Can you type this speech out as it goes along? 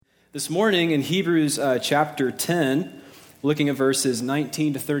This morning in Hebrews chapter 10, looking at verses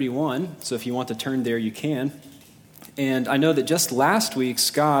 19 to 31, so if you want to turn there, you can. And I know that just last week,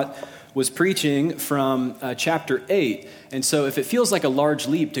 Scott was preaching from chapter 8. And so if it feels like a large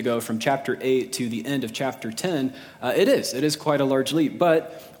leap to go from chapter 8 to the end of chapter 10, it is. It is quite a large leap.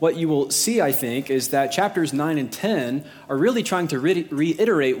 But what you will see, I think, is that chapters 9 and 10 are really trying to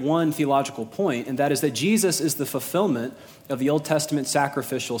reiterate one theological point, and that is that Jesus is the fulfillment of the Old Testament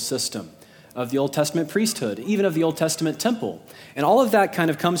sacrificial system, of the Old Testament priesthood, even of the Old Testament temple. And all of that kind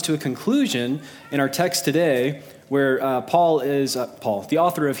of comes to a conclusion in our text today, where Paul, the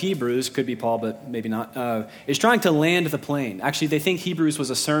author of Hebrews, could be Paul, but maybe not, is trying to land the plane. Actually, they think Hebrews was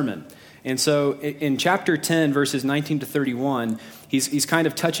a sermon. And so in chapter 10, verses 19 to 31, he's kind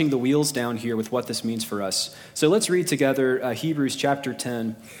of touching the wheels down here with what this means for us. So let's read together Hebrews chapter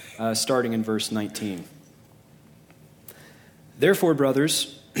 10, starting in verse 19. Therefore,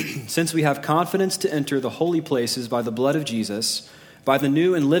 brothers, since we have confidence to enter the holy places by the blood of Jesus, by the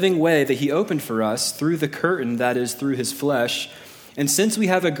new and living way that he opened for us through the curtain, that is, through his flesh, and since we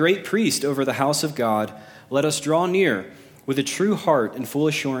have a great priest over the house of God, let us draw near with a true heart and full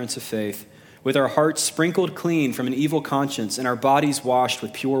assurance of faith, with our hearts sprinkled clean from an evil conscience and our bodies washed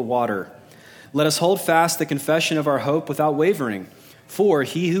with pure water. Let us hold fast the confession of our hope without wavering, for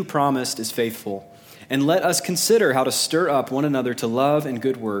he who promised is faithful. And let us consider how to stir up one another to love and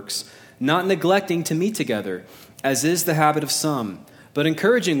good works, not neglecting to meet together, as is the habit of some, but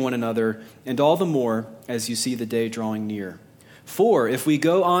encouraging one another, and all the more as you see the day drawing near. For if we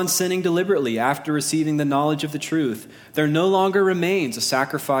go on sinning deliberately after receiving the knowledge of the truth, there no longer remains a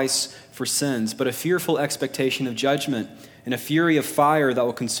sacrifice for sins, but a fearful expectation of judgment and a fury of fire that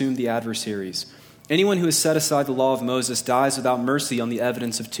will consume the adversaries. Anyone who has set aside the law of Moses dies without mercy on the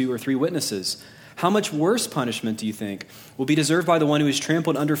evidence of 2 or 3 witnesses. How much worse punishment, do you think, will be deserved by the one who has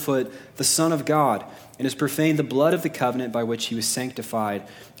trampled underfoot the Son of God and has profaned the blood of the covenant by which he was sanctified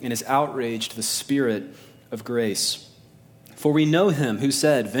and has outraged the Spirit of grace? For we know him who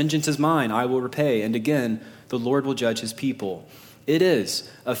said, "Vengeance is mine, I will repay," and again, "The Lord will judge his people." It is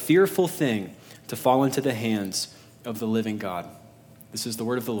a fearful thing to fall into the hands of the living God. This is the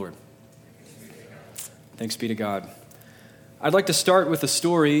word of the Lord. Thanks be to God. I'd like to start with a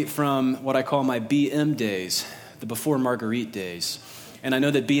story from what I call my BM days, the before Marguerite days. And I know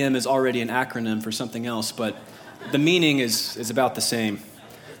that BM is already an acronym for something else, but the meaning is about the same.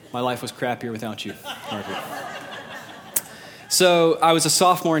 My life was crappier without you, Margaret. So I was a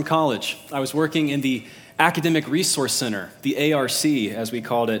sophomore in college. I was working in the Academic Resource Center, the ARC as we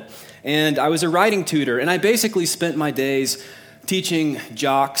called it, and I was a writing tutor, and I basically spent my days teaching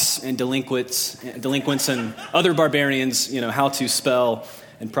jocks and delinquents and other barbarians, how to spell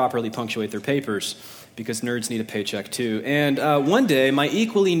and properly punctuate their papers, because nerds need a paycheck too. And one day, my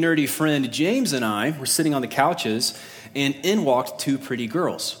equally nerdy friend James and I were sitting on the couches, and in walked 2 pretty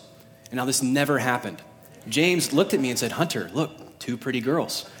girls. And now this never happened. James looked at me and said, "Hunter, look, 2 pretty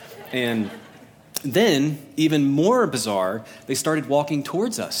girls." And then, even more bizarre, they started walking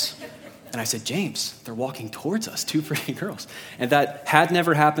towards us. And I said, "James, they're walking towards us, 2 pretty girls." And that had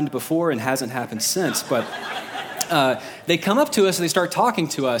never happened before and hasn't happened since. But they come up to us and they start talking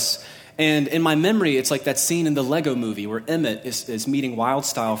to us. And in my memory, it's like that scene in the Lego movie where Emmett is meeting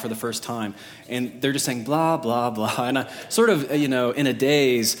Wildstyle for the first time. And they're just saying, blah, blah, blah. And I sort of, in a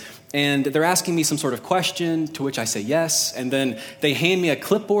daze. And they're asking me some sort of question, to which I say yes. And then they hand me a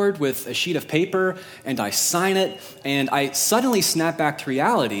clipboard with a sheet of paper, and I sign it. And I suddenly snap back to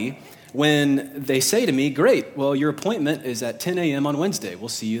reality when they say to me, "Great, well, your appointment is at 10 a.m. on Wednesday. We'll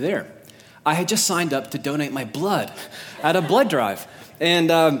see you there." I had just signed up to donate my blood at a blood drive. And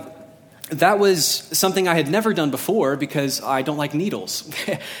that was something I had never done before because I don't like needles.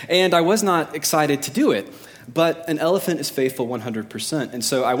 And I was not excited to do it. But an elephant is faithful 100%. And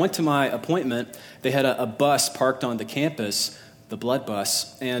so I went to my appointment. They had a bus parked on the campus, the blood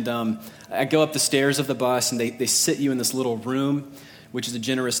bus. And I go up the stairs of the bus, and they sit you in this little room, which is a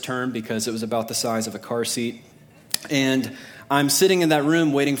generous term because it was about the size of a car seat. And I'm sitting in that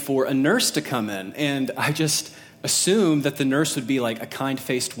room waiting for a nurse to come in. And I just assumed that the nurse would be like a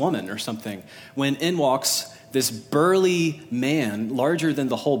kind-faced woman or something, when in walks this burly man, larger than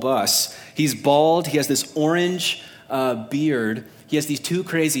the whole bus. He's bald. He has this orange beard. He has these 2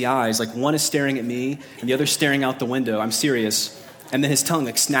 crazy eyes. Like, one is staring at me and the other staring out the window. I'm serious. And then his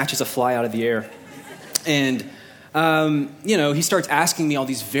tongue snatches a fly out of the air. And he starts asking me all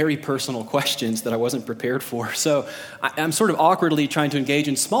these very personal questions that I wasn't prepared for. So I'm sort of awkwardly trying to engage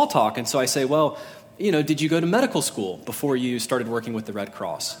in small talk. And so I say, "Well, did you go to medical school before you started working with the Red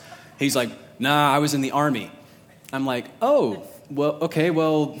Cross?" He's like, "Nah, I was in the Army." I'm like, "Oh,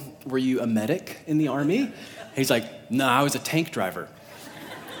 well, were you a medic in the Army? He's like, no, I was a tank driver.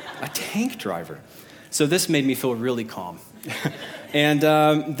 A tank driver. So this made me feel really calm. And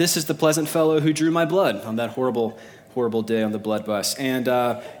this is the pleasant fellow who drew my blood on that horrible day on the blood bus. And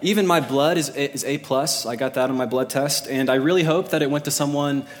even my blood is A+. I got that on my blood test. And I really hope that it went to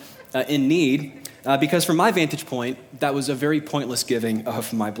someone in need, because from my vantage point, that was a very pointless giving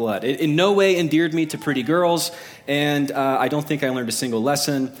of my blood. It in no way endeared me to pretty girls, and I don't think I learned a single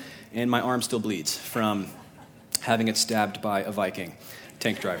lesson, and my arm still bleeds from having it stabbed by a Viking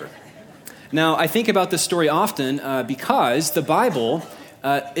tank driver. Now, I think about this story often because the Bible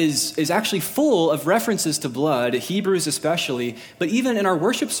is actually full of references to blood, Hebrews especially, but even in our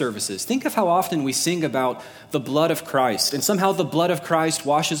worship services. Think of how often we sing about the blood of Christ, and somehow the blood of Christ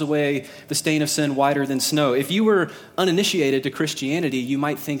washes away the stain of sin whiter than snow. If you were uninitiated to Christianity, you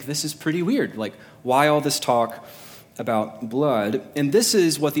might think this is pretty weird. Like, why all this talk about blood? And this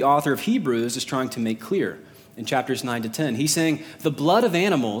is what the author of Hebrews is trying to make clear in chapters 9 to 10. He's saying the blood of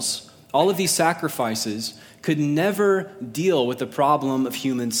animals, all of these sacrifices, could never deal with the problem of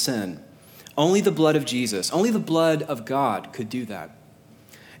human sin. Only the blood of Jesus, only the blood of God could do that.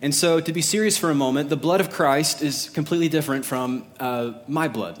 And so, to be serious for a moment, the blood of Christ is completely different from my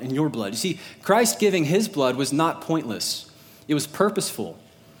blood and your blood. You see, Christ giving his blood was not pointless. It was purposeful.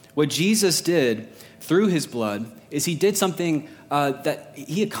 What Jesus did through his blood is he did something that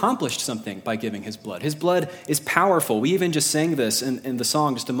he accomplished something by giving his blood. His blood is powerful. We even just sang this in the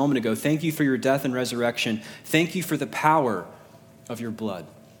song just a moment ago. Thank you for your death and resurrection. Thank you for the power of your blood.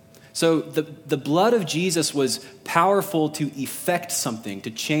 So the blood of Jesus was powerful to effect something,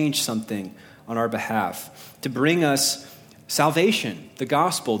 to change something on our behalf, to bring us salvation, the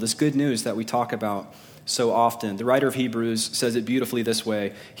gospel, this good news that we talk about so often. The writer of Hebrews says it beautifully this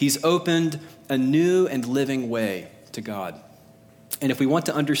way: he's opened a new and living way to God. And if we want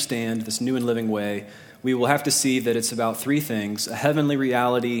to understand this new and living way, we will have to see that it's about three things: a heavenly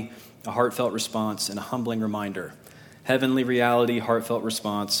reality, a heartfelt response, and a humbling reminder. Heavenly reality, heartfelt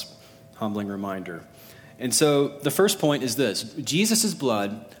response, humbling reminder. And so the first point is this: Jesus'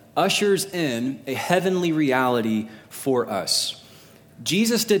 blood ushers in a heavenly reality for us.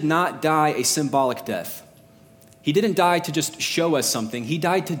 Jesus did not die a symbolic death. He didn't die to just show us something. He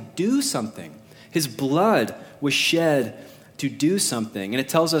died to do something. His blood was shed to do something. And it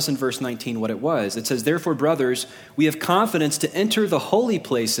tells us in verse 19 what it was. It says, "Therefore, brothers, we have confidence to enter the holy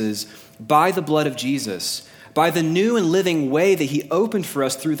places by the blood of Jesus, by the new and living way that he opened for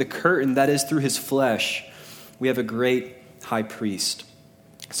us through the curtain, that is, through his flesh. We have a great high priest."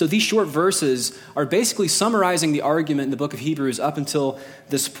 So these short verses are basically summarizing the argument in the book of Hebrews up until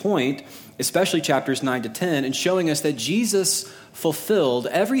this point, especially chapters 9 to 10, and showing us that Jesus fulfilled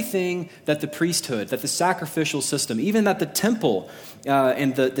everything that the priesthood, that the sacrificial system, even that the temple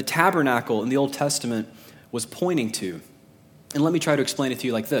and the tabernacle in the Old Testament was pointing to. And let me try to explain it to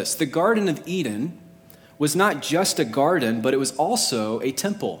you like this. The Garden of Eden was not just a garden, but it was also a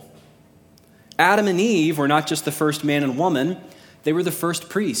temple. Adam and Eve were not just the first man and woman, they were the first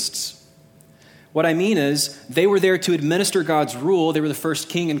priests. What I mean is, they were there to administer God's rule. They were the first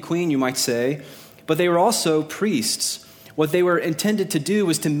king and queen, you might say, but they were also priests. What they were intended to do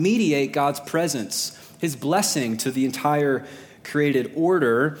was to mediate God's presence, his blessing to the entire created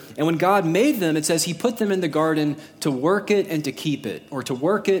order. And when God made them, it says he put them in the garden to work it and to keep it, or to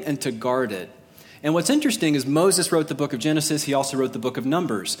work it and to guard it. And what's interesting is Moses wrote the book of Genesis. He also wrote the book of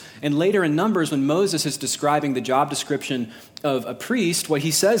Numbers. And later in Numbers, when Moses is describing the job description of a priest, what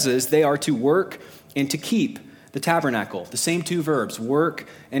he says is they are to work and to keep the tabernacle. The same two verbs, work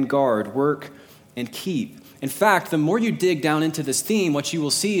and guard, work and keep. In fact, the more you dig down into this theme, what you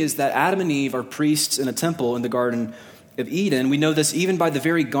will see is that Adam and Eve are priests in a temple in the Garden of Eden. We know this even by the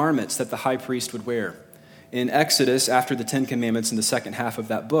very garments that the high priest would wear. In Exodus, after the Ten Commandments in the second half of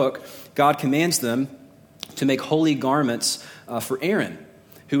that book, God commands them to make holy garments for Aaron,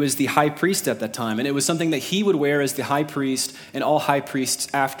 who is the high priest at that time. And it was something that he would wear as the high priest and all high priests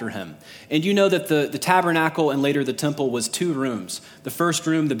after him. And you know that the tabernacle and later the temple was two rooms. The first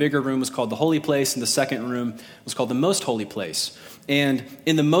room, the bigger room, was called the holy place, and the second room was called the most holy place. And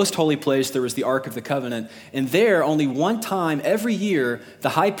in the most holy place, there was the Ark of the Covenant. And there, only one time every year, the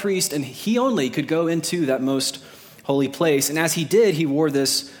high priest, and he only, could go into that most holy place. And as he did, he wore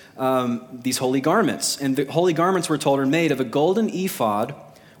these holy garments. And the holy garments, we're told, are made of a golden ephod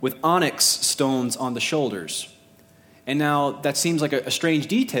with onyx stones on the shoulders. And now, that seems like a strange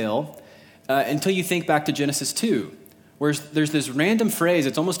detail until you think back to Genesis 2. Where there's this random phrase,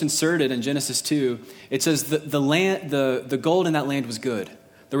 it's almost inserted in Genesis 2. It says the gold in that land was good.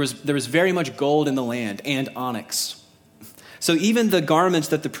 There was very much gold in the land and onyx. So even the garments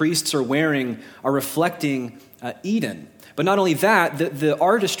that the priests are wearing are reflecting Eden. But not only that, the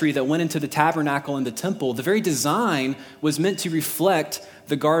artistry that went into the tabernacle and the temple, the very design was meant to reflect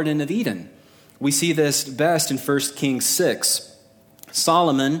the Garden of Eden. We see this best in 1 Kings 6.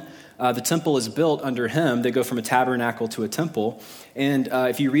 Solomon, the temple is built under him. They go from a tabernacle to a temple. And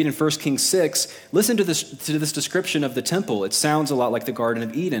if you read in 1 Kings 6, listen to this description of the temple. It sounds a lot like the Garden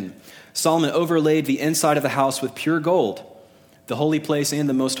of Eden. Solomon overlaid the inside of the house with pure gold, the holy place and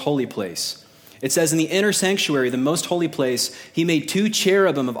the most holy place. It says in the inner sanctuary, the most holy place, he made 2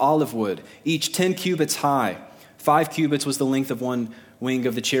 cherubim of olive wood, each 10 cubits high. 5 cubits was the length of one wing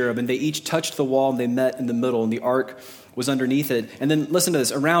of the cherub, and they each touched the wall, and they met in the middle, and the ark was underneath it. And then listen to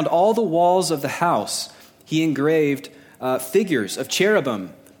this. Around all the walls of the house, he engraved figures of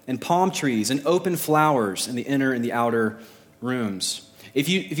cherubim and palm trees and open flowers in the inner and the outer rooms. If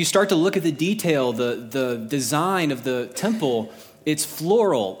you start to look at the detail, the design of the temple, it's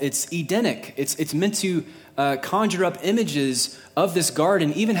floral, it's Edenic, it's meant to conjure up images of this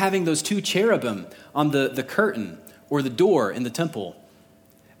garden, even having those 2 cherubim on the curtain or the door in the temple.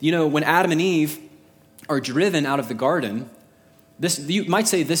 You know, when Adam and Eve are driven out of the garden, you might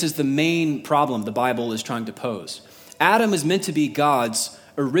say this is the main problem the Bible is trying to pose. Adam is meant to be God's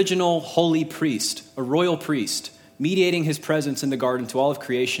original holy priest, a royal priest, mediating his presence in the garden to all of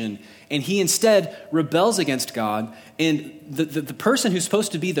creation, and he instead rebels against God, and the person who's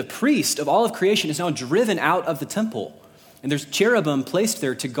supposed to be the priest of all of creation is now driven out of the temple, and there's cherubim placed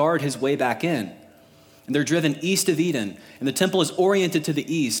there to guard his way back in. And they're driven east of Eden, and the temple is oriented to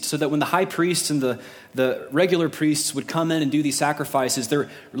the east, so that when the high priests and the regular priests would come in and do these sacrifices, they're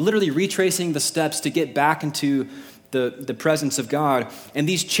literally retracing the steps to get back into the presence of God. And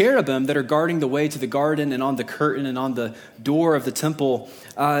these cherubim that are guarding the way to the garden and on the curtain and on the door of the temple,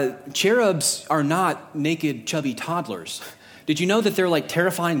 cherubs are not naked, chubby toddlers. Did you know that they're like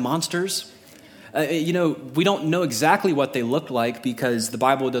terrifying monsters? We don't know exactly what they looked like because the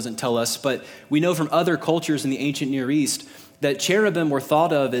Bible doesn't tell us, but we know from other cultures in the ancient Near East that cherubim were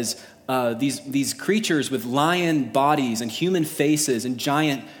thought of as these creatures with lion bodies and human faces and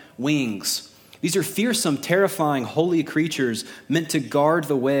giant wings. These are fearsome, terrifying, holy creatures meant to guard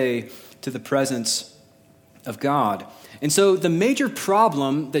the way to the presence of God. And so the major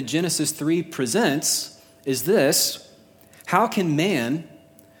problem that Genesis 3 presents is this: how can man,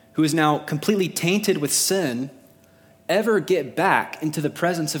 who is now completely tainted with sin, ever get back into the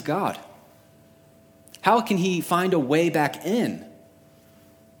presence of God? How can he find a way back in?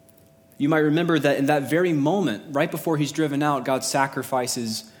 You might remember that in that very moment, right before he's driven out, God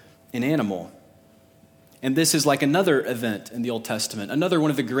sacrifices an animal. And this is like another event in the Old Testament, another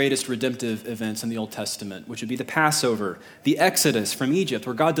one of the greatest redemptive events in the Old Testament, which would be the Passover, the Exodus from Egypt,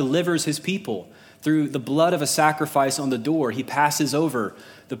 where God delivers his people through the blood of a sacrifice on the door. He passes over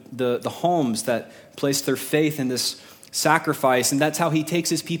the homes that place their faith in this sacrifice, and that's how he takes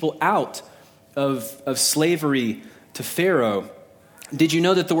his people out of slavery to Pharaoh. Did you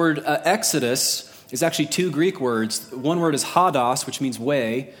know that the word Exodus is actually 2 Greek words? One word is hados, which means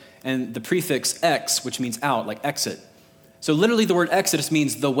way, and the prefix ex, which means out, like exit. So literally the word Exodus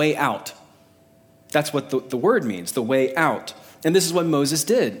means the way out. That's what the word means, the way out. And this is what Moses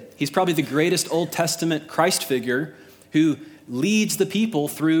did. He's probably the greatest Old Testament Christ figure who leads the people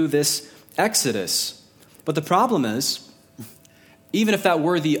through this Exodus. But the problem is, even if that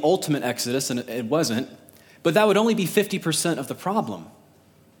were the ultimate Exodus, and it wasn't, but that would only be 50% of the problem.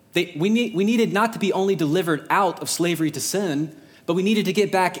 We needed not to be only delivered out of slavery to sin, but we needed to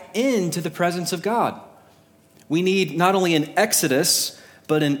get back into the presence of God. We need not only an exodus,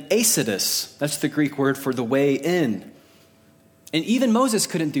 but an acidus. That's the Greek word for the way in. And even Moses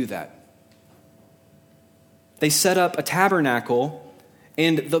couldn't do that. They set up a tabernacle,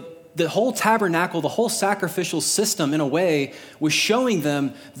 and the whole tabernacle, the whole sacrificial system, in a way, was showing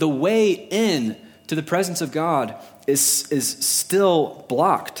them the way in to the presence of God is still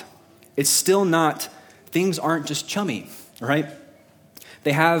blocked. It's still not, things aren't just chummy, right?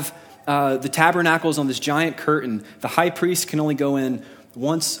 They have the tabernacles on this giant curtain. The high priest can only go in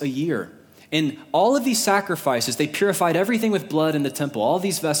once a year. And all of these sacrifices, they purified everything with blood in the temple. All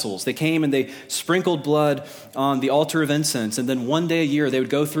these vessels, they came and they sprinkled blood on the altar of incense. And then one day a year, they would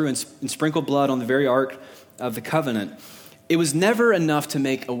go through and sprinkle blood on the very ark of the covenant. It was never enough to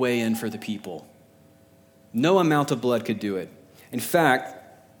make a way in for the people. No amount of blood could do it. In fact,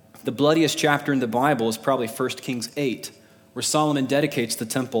 the bloodiest chapter in the Bible is probably 1 Kings 8, where Solomon dedicates the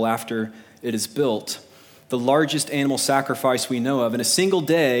temple after it is built. The largest animal sacrifice we know of. In a single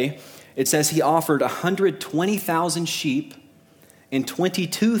day, it says he offered 120,000 sheep and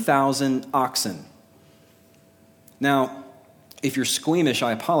 22,000 oxen. Now, If you're squeamish,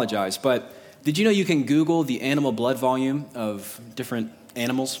 I apologize, but did you know you can Google the animal blood volume of different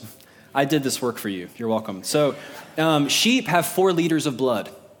animals? I did this work for you. You're welcome. So sheep have 4 liters of blood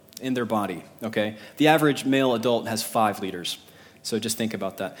in their body, okay? The average male adult has 5 liters. So just think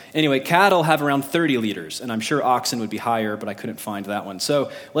about that. Anyway, cattle have around 30 liters, and I'm sure oxen would be higher, but I couldn't find that one. So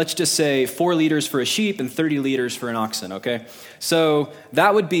let's just say 4 liters for a sheep and 30 liters for an oxen, okay? So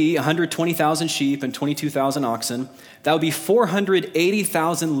that would be 120,000 sheep and 22,000 oxen. That would be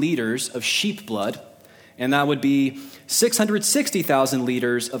 480,000 liters of sheep blood, and that would be 660,000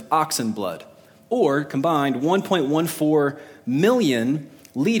 liters of oxen blood, or combined 1.14 million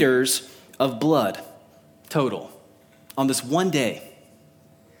liters of blood total on this one day.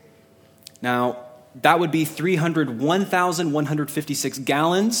 Now, that would be 301,156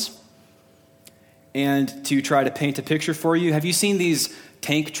 gallons. And to try to paint a picture for you, have you seen these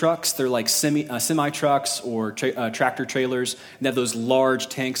tank trucks? They're like semi-trucks or tractor trailers, and they have those large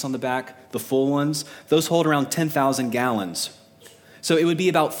tanks on the back, the full ones. Those hold around 10,000 gallons. So it would be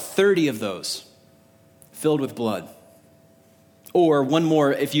about 30 of those filled with blood. Or one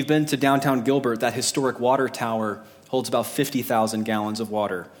more, if you've been to downtown Gilbert, that historic water tower holds about 50,000 gallons of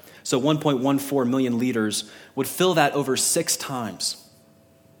water. So 1.14 million liters would fill that over 6 times.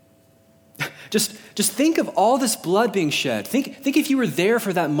 Just think of all this blood being shed. Think if you were there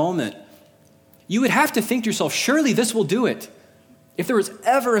for that moment. You would have to think to yourself, surely this will do it. If there was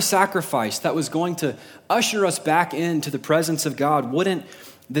ever a sacrifice that was going to usher us back into the presence of God, wouldn't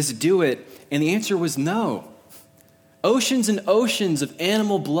this do it? And the answer was no. Oceans and oceans of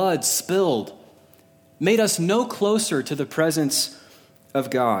animal blood spilled made us no closer to the presence of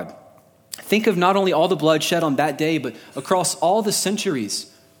God. Think of not only all the blood shed on that day, but across all the centuries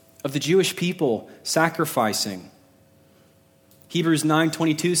of the Jewish people sacrificing. Hebrews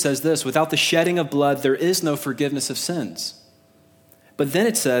 9:22 says this, without the shedding of blood, there is no forgiveness of sins. But then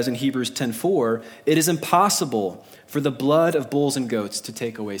it says in Hebrews 10:4, it is impossible for the blood of bulls and goats to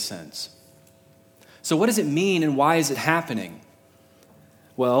take away sins. So what does it mean and why is it happening?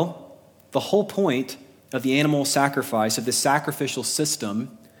 Well, the whole point of the animal sacrifice, of the sacrificial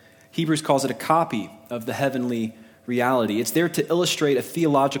system, Hebrews calls it a copy of the heavenly reality. It's there to illustrate a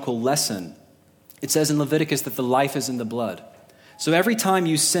theological lesson. It says in Leviticus that the life is in the blood. So every time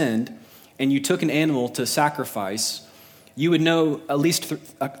you sinned and you took an animal to sacrifice, you would know at least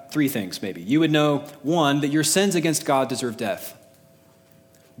 3 things maybe. You would know, 1, that your sins against God deserve death.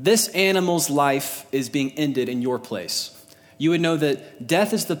 This animal's life is being ended in your place. You would know that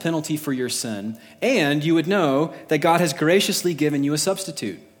death is the penalty for your sin, and you would know that God has graciously given you a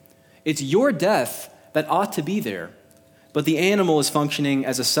substitute. It's your death that ought to be there, but the animal is functioning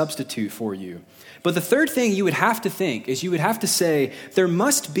as a substitute for you. But the third thing you would have to think is you would have to say, there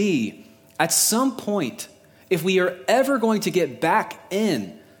must be, at some point, if we are ever going to get back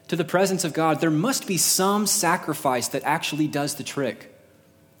in to the presence of God, there must be some sacrifice that actually does the trick.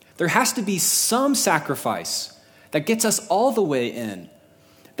 There has to be some sacrifice that gets us all the way in,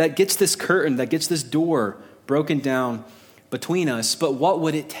 that gets this curtain, that gets this door broken down between us. But what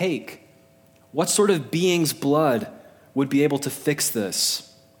would it take? What sort of being's blood would be able to fix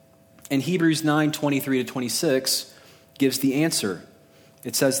this? And Hebrews 9:23-26 gives the answer.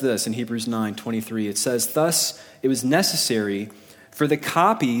 It says this in Hebrews 9:23. It says, thus it was necessary for the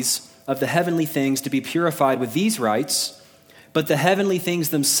copies of the heavenly things to be purified with these rites, but the heavenly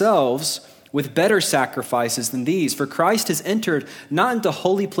things themselves with better sacrifices than these. For Christ has entered not into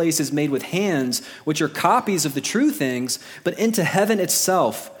holy places made with hands, which are copies of the true things, but into heaven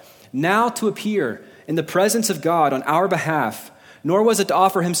itself, now to appear in the presence of God on our behalf. Nor was it to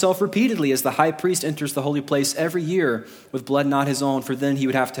offer himself repeatedly, as the high priest enters the holy place every year with blood not his own, for then he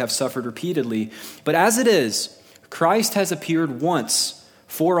would have to have suffered repeatedly. But as it is, Christ has appeared once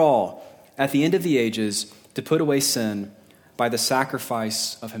for all at the end of the ages to put away sin by the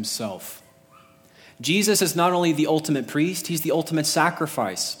sacrifice of himself. Jesus is not only the ultimate priest, he's the ultimate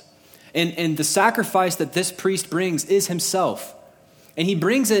sacrifice. And the sacrifice that this priest brings is himself. And he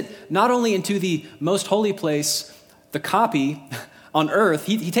brings it not only into the most holy place, the copy on earth,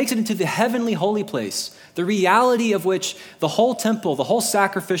 he takes it into the heavenly holy place, the reality of which the whole temple, the whole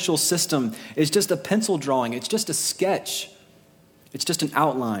sacrificial system is just a pencil drawing. It's just a sketch. It's just an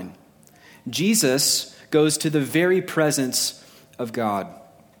outline. Jesus goes to the very presence of God.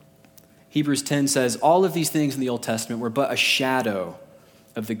 Hebrews 10 says, all of these things in the Old Testament were but a shadow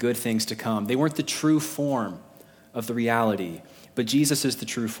of the good things to come. They weren't the true form of the reality, but Jesus is the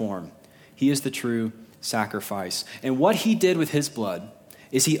true form. He is the true sacrifice. And what he did with his blood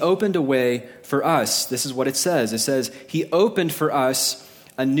is he opened a way for us. This is what it says. It says, he opened for us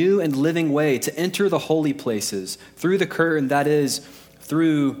a new and living way to enter the holy places through the curtain, that is,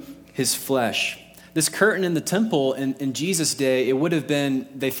 through his flesh. This curtain in the temple in Jesus' day, it would have been,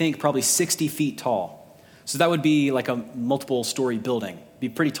 they think, probably 60 feet tall. So that would be like a multiple-story building. Be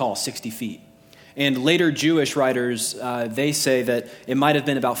pretty tall, 60 feet. And later Jewish writers, they say that it might have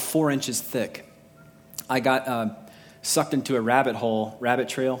been about 4 inches thick. I got sucked into a rabbit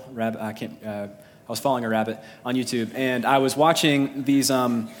trail. I was following a rabbit on YouTube, and I was watching these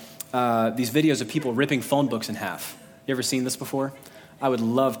videos of people ripping phone books in half. You ever seen this before? I would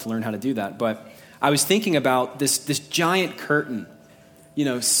love to learn how to do that, but I was thinking about this giant curtain,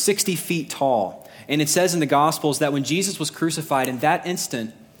 60 feet tall. And it says in the Gospels that when Jesus was crucified, in that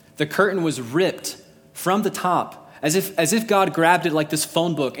instant, the curtain was ripped from the top, as if God grabbed it like this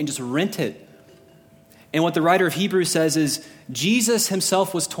phone book and just rent it. And what the writer of Hebrews says is, Jesus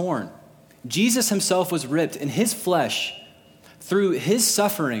himself was torn. Jesus himself was ripped, in his flesh, through his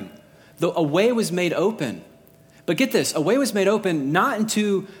suffering, a way was made open. But get this, a way was made open not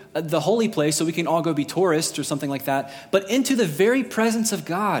into the holy place so we can all go be tourists or something like that, but into the very presence of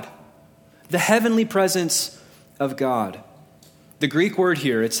God, the heavenly presence of God. The Greek word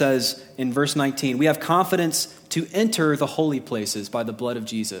here, it says in verse 19, we have confidence to enter the holy places by the blood of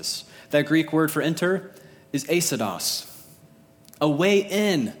Jesus. That Greek word for enter is aisidos, a way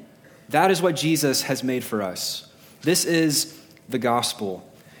in. That is what Jesus has made for us. This is the gospel.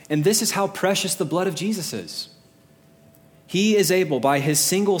 And this is how precious the blood of Jesus is. He is able, by his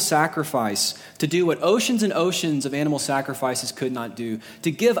single sacrifice, to do what oceans and oceans of animal sacrifices could not do,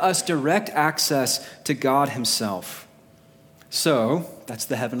 to give us direct access to God himself. So, that's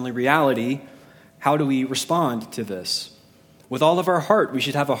the heavenly reality. How do we respond to this? With all of our heart, we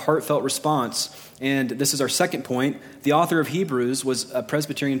should have a heartfelt response. And this is our second point. The author of Hebrews was a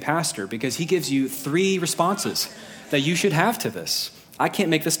Presbyterian pastor because he gives you 3 responses that you should have to this. I can't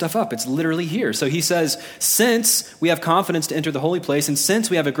make this stuff up. It's literally here. So he says, since we have confidence to enter the holy place, and since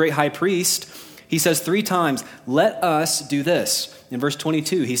we have a great high priest, he says 3 times, let us do this. In verse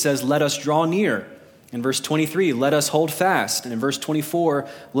 22, he says, let us draw near. In verse 23, let us hold fast. And in verse 24,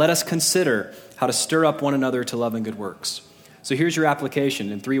 let us consider how to stir up one another to love and good works. So here's your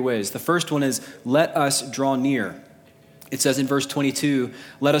application in 3 ways. The first one is, let us draw near. It says in verse 22,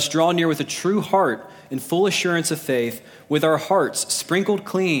 let us draw near with a true heart in full assurance of faith, with our hearts sprinkled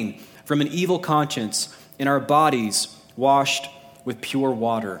clean from an evil conscience, and our bodies washed with pure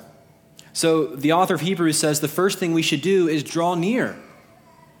water. So the author of Hebrews says the first thing we should do is draw near.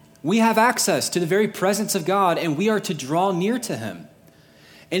 We have access to the very presence of God, and we are to draw near to him.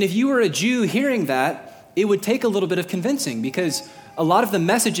 And if you were a Jew hearing that, it would take a little bit of convincing, because a lot of the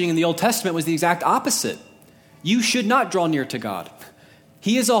messaging in the Old Testament was the exact opposite. You should not draw near to God.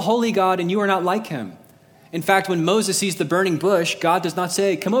 He is a holy God, and you are not like him. In fact, when Moses sees the burning bush, God does not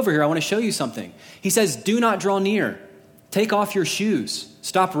say, come over here, I want to show you something. He says, do not draw near. Take off your shoes.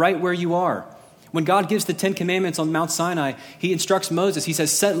 Stop right where you are. When God gives the 10 commandments on Mount Sinai, he instructs Moses. He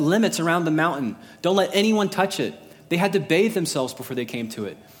says, set limits around the mountain. Don't let anyone touch it. They had to bathe themselves before they came to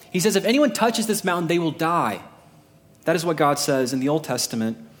it. He says, if anyone touches this mountain, they will die. That is what God says in the Old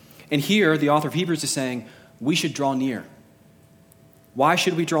Testament. And here, the author of Hebrews is saying, we should draw near. Why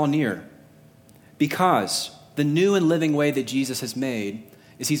should we draw near? Because the new and living way that Jesus has made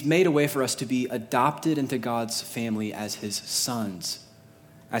is he's made a way for us to be adopted into God's family as his sons,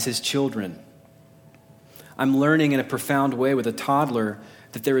 as his children. I'm learning in a profound way with a toddler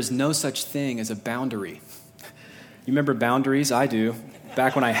that there is no such thing as a boundary. You remember boundaries? I do.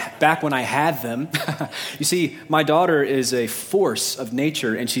 Back when I had them. You see, my daughter is a force of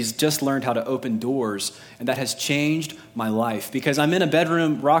nature, and she's just learned how to open doors, and that has changed my life. Because I'm in a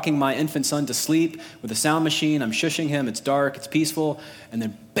bedroom rocking my infant son to sleep with a sound machine. I'm shushing him. It's dark. It's peaceful. And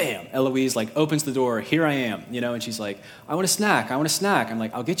then, bam, Eloise opens the door. Here I am, and she's like, I want a snack. I'm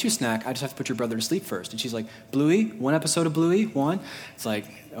like, I'll get you a snack. I just have to put your brother to sleep first. And she's like, Bluey, 1 episode of Bluey, 1. It's like,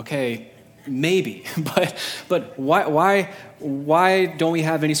 okay, maybe, but why don't we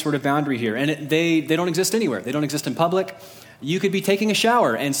have any sort of boundary here? And they don't exist anywhere. They don't exist in public. You could be taking a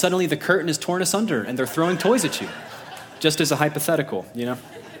shower and suddenly the curtain is torn asunder and they're throwing toys at you, just as a hypothetical,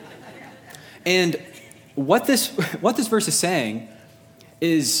 And what this verse is saying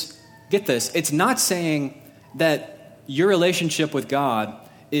is, get this, it's not saying that your relationship with God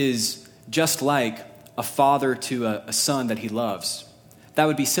is just like a father to a son that he loves. That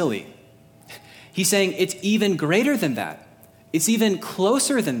would be silly. He's saying it's even greater than that. It's even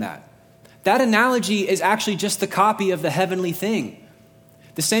closer than that. That analogy is actually just the copy of the heavenly thing.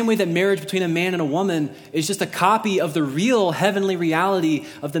 The same way that marriage between a man and a woman is just a copy of the real heavenly reality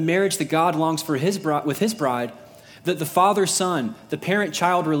of the marriage that God longs for with his bride, The father-son, the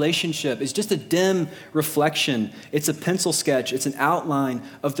parent-child relationship is just a dim reflection. It's a pencil sketch. It's an outline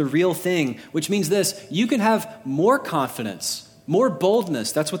of the real thing, which means this: you can have more confidence, more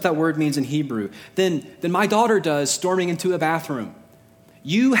boldness, that's what that word means in Hebrew, than my daughter does storming into a bathroom.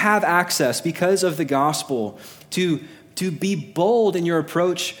 You have access, because of the gospel, to be bold in your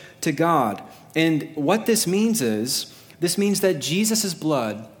approach to God. And what this means that Jesus'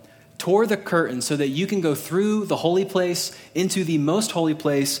 blood tore the curtain so that you can go through the holy place into the most holy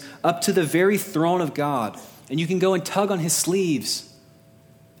place up to the very throne of God. And you can go and tug on his sleeves.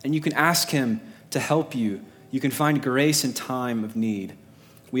 And you can ask him to help you. You can find grace in time of need.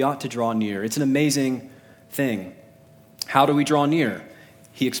 We ought to draw near. It's an amazing thing. How do we draw near?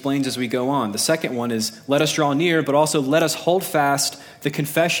 He explains as we go on. The second one is, let us draw near, but also let us hold fast the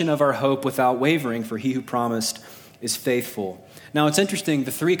confession of our hope without wavering, for he who promised is faithful. Now, it's interesting,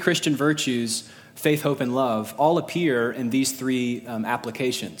 the three Christian virtues, faith, hope, and love, all appear in these three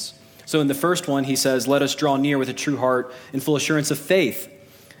applications. So in the first one, he says, let us draw near with a true heart and full assurance of faith.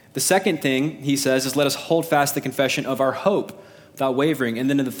 The second thing he says is, let us hold fast the confession of our hope without wavering. And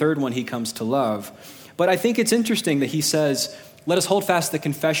then in the third one, he comes to love. But I think it's interesting that he says, let us hold fast the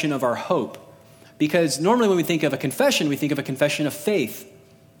confession of our hope. Because normally when we think of a confession, we think of a confession of faith.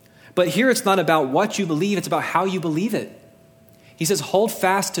 But here it's not about what you believe, it's about how you believe it. He says, hold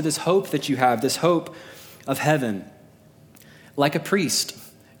fast to this hope that you have, this hope of heaven. Like a priest,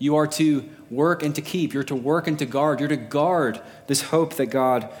 you are to work and to keep. You're to work and to guard. You're to guard this hope that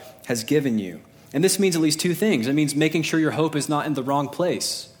God has given you. And this means at least two things. It means making sure your hope is not in the wrong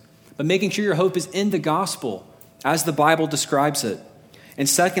place, but making sure your hope is in the gospel as the Bible describes it. And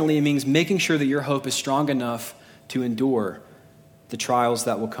secondly, it means making sure that your hope is strong enough to endure the trials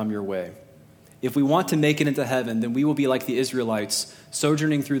that will come your way. If we want to make it into heaven, then we will be like the Israelites,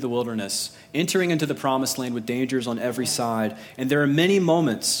 sojourning through the wilderness, entering into the promised land with dangers on every side. And there are many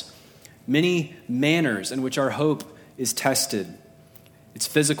moments, many manners in which our hope is tested. It's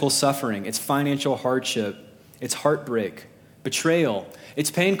physical suffering, it's financial hardship, it's heartbreak, betrayal. It's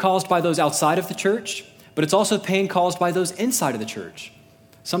pain caused by those outside of the church, but it's also pain caused by those inside of the church,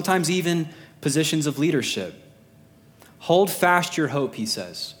 sometimes even positions of leadership. Hold fast your hope, he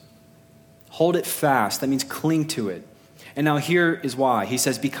says. Hold it fast. That means cling to it. And now here is why. He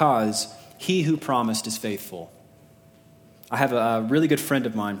says, because he who promised is faithful. I have a really good friend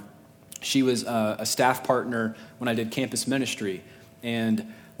of mine. She was a staff partner when I did campus ministry.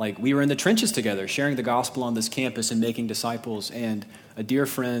 And we were in the trenches together, sharing the gospel on this campus and making disciples. And a dear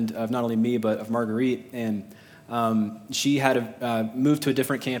friend of not only me, but of Marguerite. And she had moved to a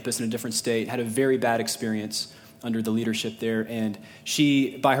different campus in a different state, had a very bad experience under the leadership there. And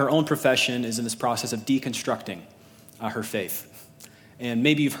she, by her own profession, is in this process of deconstructing her faith. And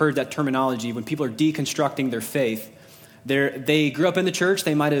maybe you've heard that terminology. When people are deconstructing their faith, they grew up in the church.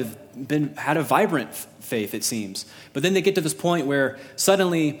 They might have had a vibrant faith, it seems. But then they get to this point where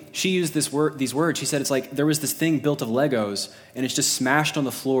suddenly she used these words. She said, it's like there was this thing built of Legos, and it's just smashed on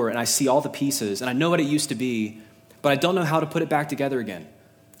the floor, and I see all the pieces, and I know what it used to be, but I don't know how to put it back together again.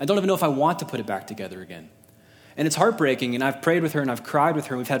 I don't even know if I want to put it back together again. And it's heartbreaking, and I've prayed with her, and I've cried with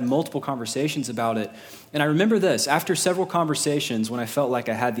her, and we've had multiple conversations about it. And I remember this, after several conversations, when I felt like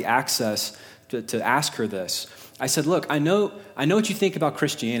I had the access to ask her this, I said, look, I know what you think about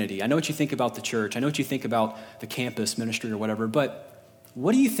Christianity. I know what you think about the church. I know what you think about the campus ministry or whatever, but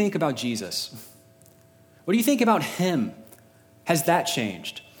what do you think about Jesus? What do you think about him? Has that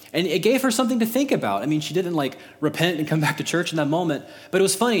changed? And it gave her something to think about. I mean, she didn't repent and come back to church in that moment, but it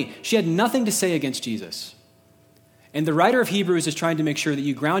was funny. She had nothing to say against Jesus. And the writer of Hebrews is trying to make sure that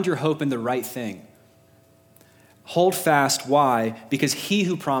you ground your hope in the right thing. Hold fast. Why? Because he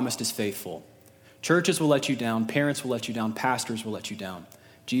who promised is faithful. Churches will let you down. Parents will let you down. Pastors will let you down.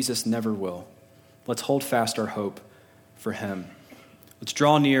 Jesus never will. Let's hold fast our hope for him. Let's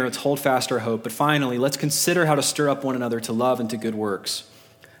draw near. Let's hold fast our hope. But finally, let's consider how to stir up one another to love and to good works,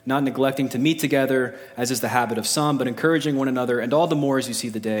 not neglecting to meet together, as is the habit of some, but encouraging one another, and all the more as you see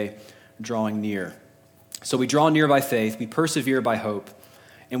the day drawing near. So we draw near by faith, we persevere by hope,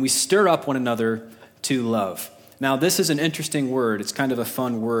 and we stir up one another to love. Now, this is an interesting word. It's kind of a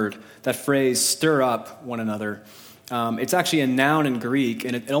fun word, that phrase, stir up one another. It's actually a noun in Greek,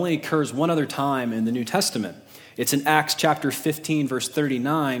 and it only occurs one other time in the New Testament. It's in Acts chapter 15, verse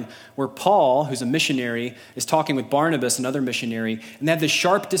 39, where Paul, who's a missionary, is talking with Barnabas, another missionary, and they have this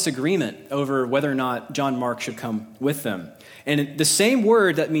sharp disagreement over whether or not John Mark should come with them. And the same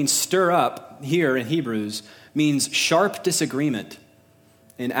word that means stir up here in Hebrews means sharp disagreement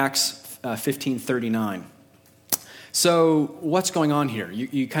in Acts 15:39. So what's going on here?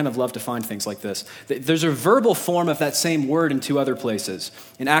 You kind of love to find things like this. There's a verbal form of that same word in two other places.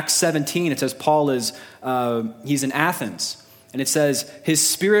 In Acts 17, it says Paul he's in Athens. And it says, his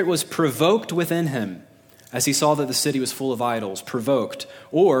spirit was provoked within him as he saw that the city was full of idols, provoked.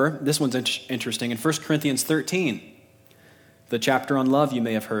 Or, this one's interesting, in 1 Corinthians 13, the chapter on love you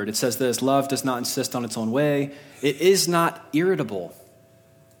may have heard, it says this, love does not insist on its own way. It is not irritable.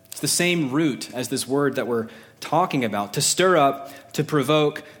 It's the same root as this word that we're talking about, to stir up, to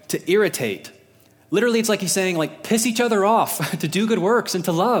provoke, to irritate. Literally, it's like he's saying, like, piss each other off, to do good works and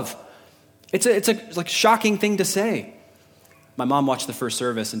to love. It's a shocking thing to say. My mom watched the first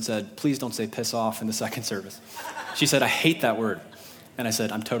service and said, please don't say piss off in the second service. She said, I hate that word. And I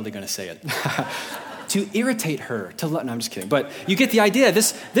said, I'm totally going to say it. To irritate her, no, I'm just kidding. But you get the idea.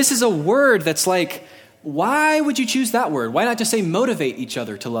 This is a word that's like, why would you choose that word? Why not just say motivate each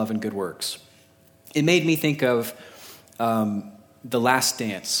other to love and good works? It made me think of The Last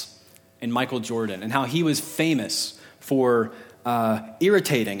Dance and Michael Jordan and how he was famous for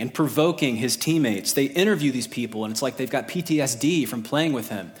irritating and provoking his teammates. They interview these people, and it's like they've got PTSD from playing with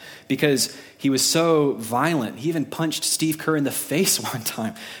him because he was so violent. He even punched Steve Kerr in the face one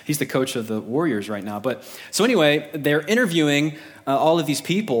time. He's the coach of the Warriors right now. But so anyway, they're interviewing all of these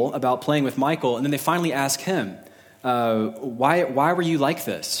people about playing with Michael, and then they finally ask him, why were you like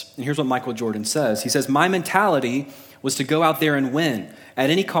this? And here's what Michael Jordan says. He says, my mentality was to go out there and win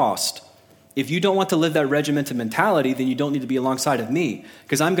at any cost. If you don't want to live that regimented mentality, then you don't need to be alongside of me,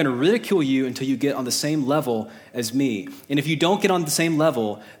 because I'm going to ridicule you until you get on the same level as me. And if you don't get on the same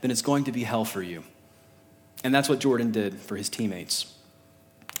level, then it's going to be hell for you. And that's what Jordan did for his teammates.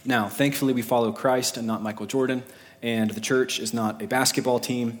 Now, thankfully, we follow Christ and not Michael Jordan, and the church is not a basketball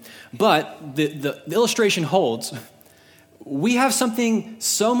team. But the illustration holds. We have something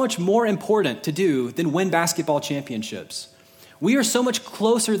so much more important to do than win basketball championships. We are so much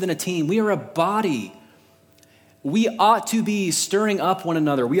closer than a team. We are a body. We ought to be stirring up one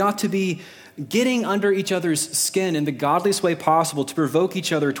another. We ought to be getting under each other's skin in the godliest way possible to provoke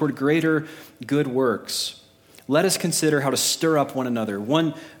each other toward greater good works. Let us consider how to stir up one another.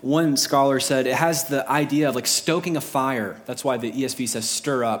 One scholar said it has the idea of like stoking a fire. That's why the ESV says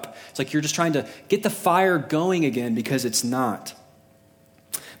stir up. It's like you're just trying to get the fire going again because it's not.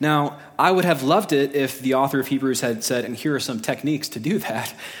 Now, I would have loved it if the author of Hebrews had said, and here are some techniques to do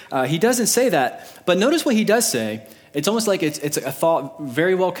that. He doesn't say that, but notice what he does say. It's almost like it's a thought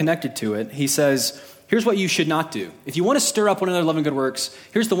very well connected to it. He says, here's what you should not do. If you want to stir up one another loving good works,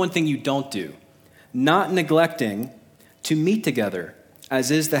 here's the one thing you don't do. Not neglecting to meet together, as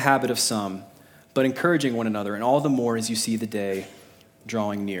is the habit of some, but encouraging one another, and all the more as you see the day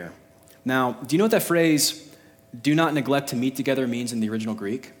drawing near. Now, do you know what that phrase, do not neglect to meet together, means in the original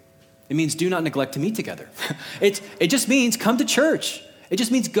Greek? It means do not neglect to meet together. It just means come to church. It just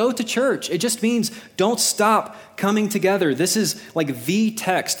means go to church. It just means don't stop coming together. This is like the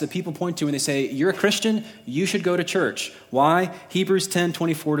text that people point to when they say, you're a Christian, you should go to church. Why? Hebrews 10,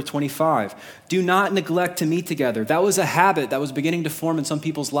 24 to 25. Do not neglect to meet together. That was a habit that was beginning to form in some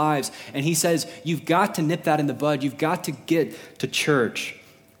people's lives. And he says, you've got to nip that in the bud. You've got to get to church.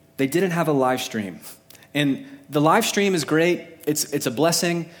 They didn't have a live stream. And the live stream is great. It's a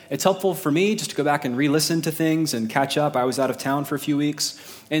blessing. It's helpful for me just to go back and re-listen to things and catch up. I was out of town for a few weeks.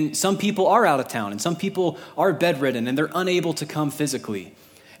 And some people are out of town, and some people are bedridden, and they're unable to come physically.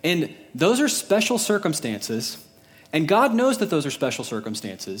 And those are special circumstances. And God knows that those are special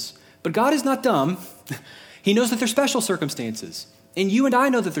circumstances. But God is not dumb. He knows that they're special circumstances. And you and I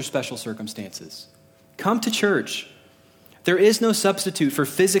know that they're special circumstances. Come to church. There is no substitute for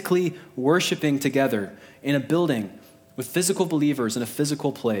physically worshiping together in a building with physical believers in a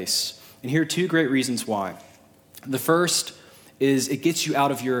physical place. And here are two great reasons why. The first is it gets you out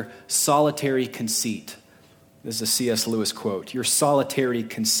of your solitary conceit. This is a C.S. Lewis quote. Your solitary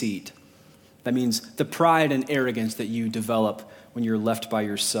conceit. That means the pride and arrogance that you develop when you're left by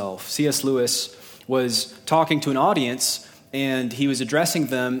yourself. C.S. Lewis was talking to an audience, and he was addressing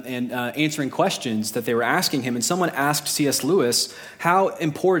them and answering questions that they were asking him. And someone asked C.S. Lewis, how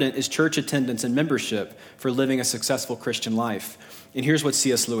important is church attendance and membership for living a successful Christian life? And here's what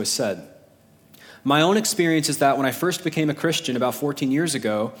C.S. Lewis said. My own experience is that when I first became a Christian about 14 years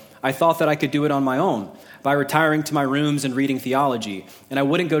ago, I thought that I could do it on my own by retiring to my rooms and reading theology, and I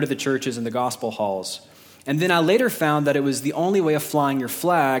wouldn't go to the churches and the gospel halls. And then I later found that it was the only way of flying your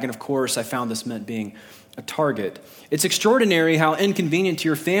flag, and of course I found this meant being a target. It's extraordinary how inconvenient to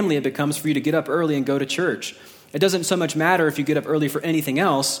your family it becomes for you to get up early and go to church. It doesn't so much matter if you get up early for anything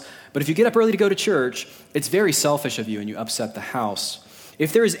else, but if you get up early to go to church, it's very selfish of you and you upset the house.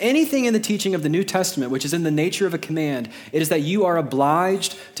 If there is anything in the teaching of the New Testament which is in the nature of a command, it is that you are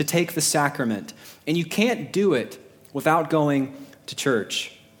obliged to take the sacrament, and you can't do it without going to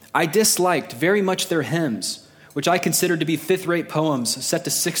church. I disliked very much their hymns, which I considered to be fifth-rate poems set to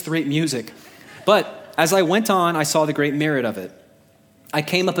sixth-rate music. But as I went on, I saw the great merit of it. I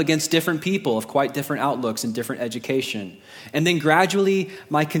came up against different people of quite different outlooks and different education. And then gradually,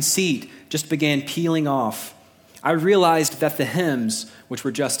 my conceit just began peeling off. I realized that the hymns, which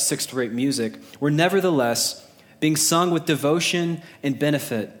were just sixth-rate music, were nevertheless being sung with devotion and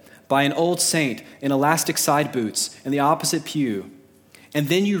benefit by an old saint in elastic side boots in the opposite pew. And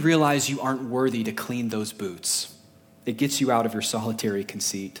then you realize you aren't worthy to clean those boots. It gets you out of your solitary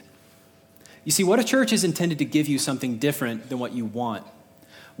conceit. You see, what a church is intended to give you something different than what you want.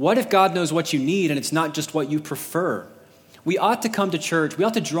 What if God knows what you need and it's not just what you prefer? We ought to come to church. We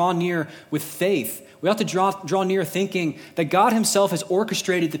ought to draw near with faith. We ought to draw near thinking that God himself has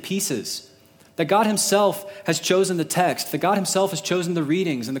orchestrated the pieces, that God himself has chosen the text, that God himself has chosen the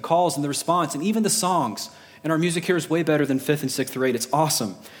readings and the calls and the response and even the songs. And our music here is way better than fifth and sixth rate. It's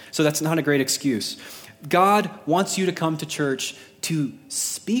awesome. So that's not a great excuse. God wants you to come to church to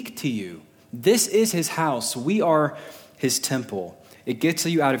speak to you. This is his house. We are his temple. It gets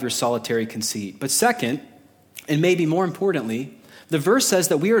you out of your solitary conceit. But second, and maybe more importantly, the verse says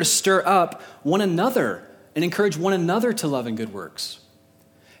that we are to stir up one another and encourage one another to love and good works.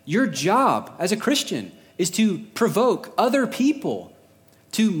 Your job as a Christian is to provoke other people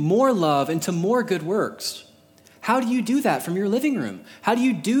to more love and to more good works. How do you do that from your living room? How do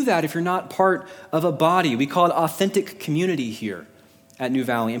you do that if you're not part of a body? We call it authentic community here at New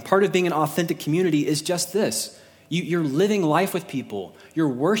Valley. And part of being an authentic community is just this. You're living life with people. You're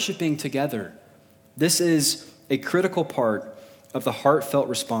worshiping together. This is a critical part of the heartfelt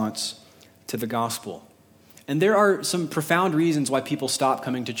response to the gospel. And there are some profound reasons why people stop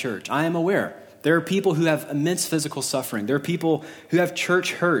coming to church. I am aware. There are people who have immense physical suffering. There are people who have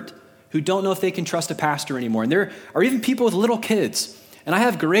church hurt, who don't know if they can trust a pastor anymore. And there are even people with little kids. And I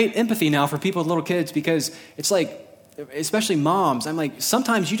have great empathy now for people with little kids because it's like, especially moms, I'm like,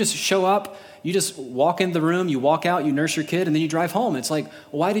 sometimes you just show up, you just walk in the room, you walk out, you nurse your kid, and then you drive home. It's like,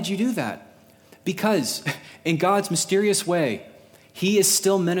 why did you do that? Because in God's mysterious way, he is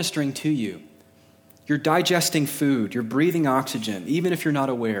still ministering to you. You're digesting food, you're breathing oxygen, even if you're not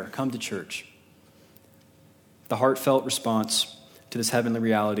aware. Come to church. The heartfelt response to this heavenly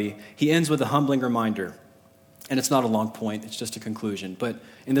reality. He ends with a humbling reminder, and it's not a long point, it's just a conclusion. But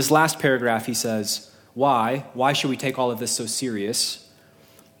in this last paragraph, he says, why? Why should we take all of this so serious?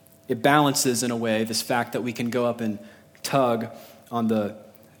 It balances, in a way, this fact that we can go up and tug on the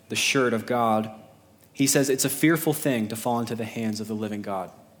shirt of God. He says it's a fearful thing to fall into the hands of the living God.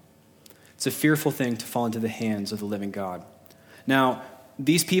 It's a fearful thing to fall into the hands of the living God. Now,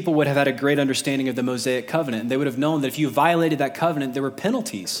 these people would have had a great understanding of the Mosaic covenant, and they would have known that if you violated that covenant, there were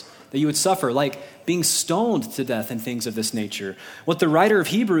penalties that you would suffer, like being stoned to death and things of this nature. What the writer of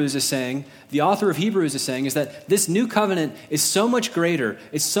Hebrews is saying, the author of Hebrews is saying, is that this new covenant is so much greater,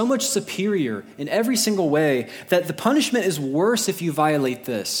 it's so much superior in every single way, that the punishment is worse if you violate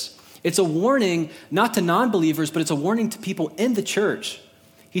this. It's a warning not to non-believers, but it's a warning to people in the church.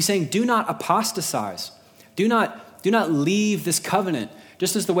 He's saying, do not apostatize. Do not leave this covenant.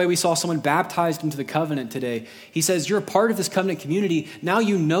 Just as the way we saw someone baptized into the covenant today, he says, you're a part of this covenant community. Now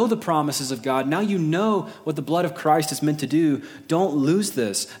you know the promises of God. Now you know what the blood of Christ is meant to do. Don't lose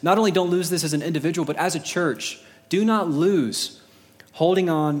this. Not only don't lose this as an individual, but as a church. Do not lose holding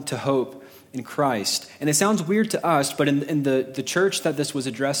on to hope in Christ. And it sounds weird to us, but in the church that this was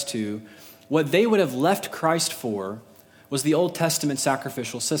addressed to, what they would have left Christ for was the Old Testament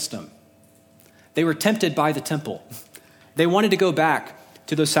sacrificial system. They were tempted by the temple. They wanted to go back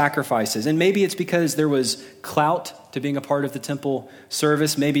to those sacrifices. And maybe it's because there was clout to being a part of the temple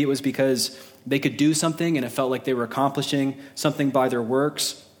service. Maybe it was because they could do something and it felt like they were accomplishing something by their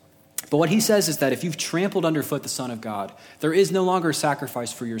works. But what he says is that if you've trampled underfoot the Son of God, there is no longer a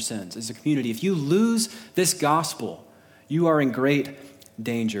sacrifice for your sins as a community. If you lose this gospel, you are in great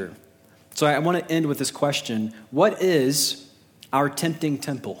danger. So I want to end with this question. What is our tempting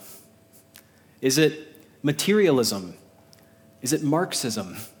temple? Is it materialism? Is it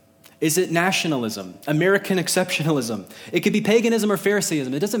Marxism? Is it nationalism? American exceptionalism? It could be paganism or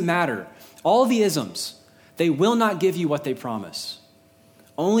Pharisaism. It doesn't matter. All the isms, they will not give you what they promise.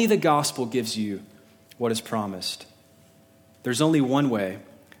 Only the gospel gives you what is promised. There's only one way,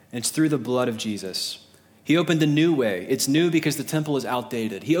 and it's through the blood of Jesus. He opened a new way. It's new because the temple is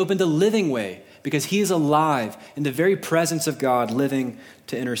outdated. He opened a living way because he is alive in the very presence of God, living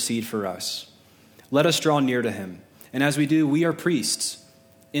to intercede for us. Let us draw near to him. And as we do, we are priests.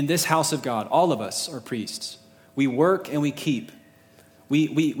 in this house of God, all of us are priests. We work and we keep.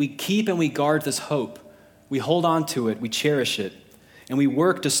 We keep and we guard this hope. We hold on to it, we cherish it, and we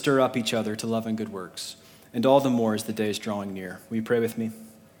work to stir up each other to love and good works. And all the more as the day is drawing near. Will you pray with me?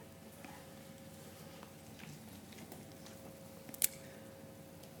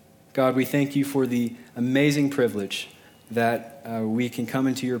 God, we thank you for the amazing privilege that we can come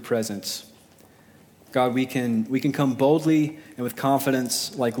into your presence. God, we can come boldly and with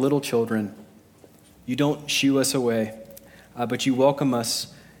confidence like little children. You don't shoo us away, but you welcome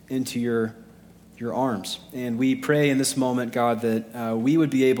us into your arms. And we pray in this moment, God, that we would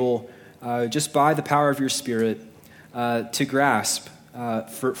be able, just by the power of your Spirit, to grasp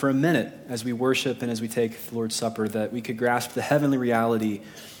for a minute as we worship and as we take the Lord's Supper, that we could grasp the heavenly reality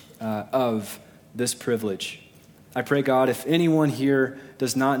of this privilege. I pray, God, if anyone here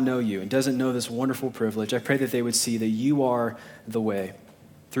does not know you and doesn't know this wonderful privilege, I pray that they would see that you are the way.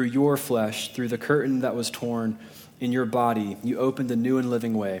 Through your flesh, through the curtain that was torn in your body, you opened a new and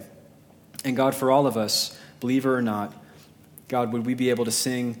living way. And God, for all of us, believer or not, God, would we be able to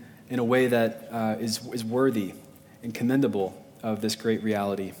sing in a way that is worthy and commendable of this great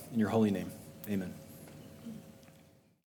reality. In your holy name, amen.